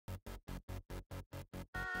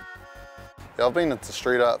Yeah, I've been into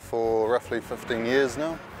street art for roughly 15 years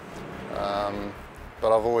now,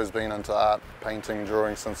 but I've always been into art, painting,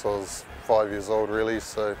 drawing since I was 5 years old really,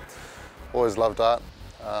 so always loved art.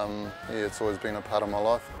 Yeah, it's always been a part of my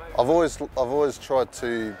life. I've always tried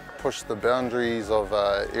to push the boundaries of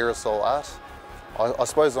aerosol art. I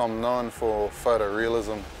suppose I'm known for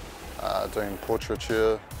photorealism, doing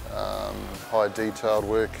portraiture, high detailed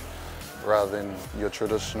work, rather than your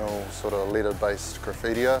traditional sort of letter-based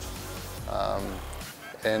graffiti art.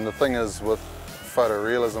 And the thing is, with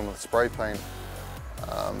photorealism, with spray paint,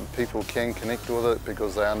 people can connect with it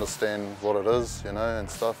because they understand what it is, you know, and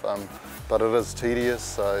stuff. But it is tedious,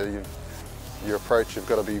 so your approach, you've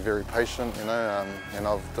got to be very patient, you know. And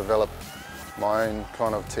I've developed my own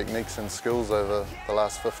kind of techniques and skills over the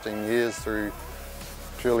last 15 years through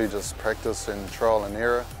purely just practice and trial and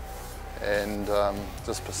error, and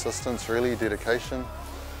just persistence, really, dedication.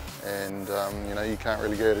 And you know, you can't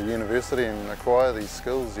really go to university and acquire these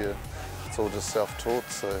skills. It's all just self-taught.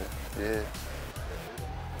 So yeah.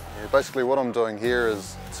 Basically, what I'm doing here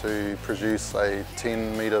is to produce a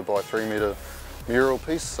 10 metre by 3 metre mural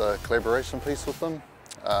piece, a collaboration piece with them.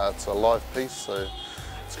 It's a live piece, so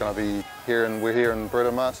it's going to be we're here in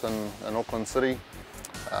Britomart in Auckland City,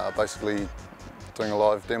 basically doing a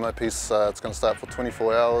live demo piece. It's going to start for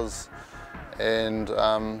 24 hours, and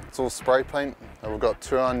it's all spray paint. We've got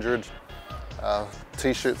 200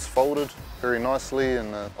 t-shirts folded very nicely,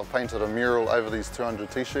 and I've painted a mural over these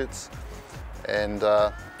 200 t-shirts. And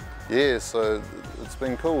yeah, so it's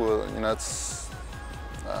been cool. You know, it's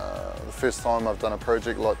the first time I've done a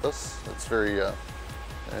project like this. It's very,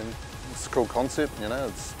 and it's a cool concept. You know,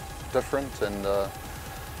 it's different, and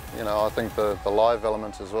you know, I think the live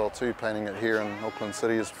element as well too. Painting it here in Auckland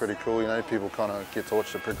City is pretty cool. You know, people kind of get to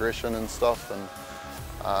watch the progression and stuff, and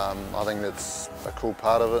I think that's a cool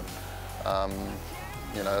part of it.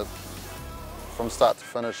 You know, from start to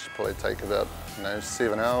finish, probably take about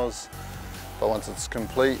 7 hours. But once it's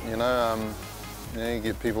complete, you know, you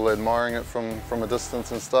get people admiring it from a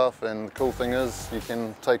distance and stuff. And the cool thing is, you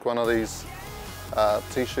can take one of these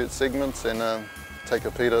t-shirt segments and take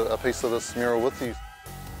a piece of this mural with you.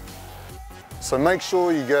 So make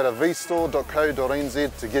sure you go to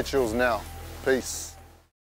vstore.co.nz to get yours now. Peace.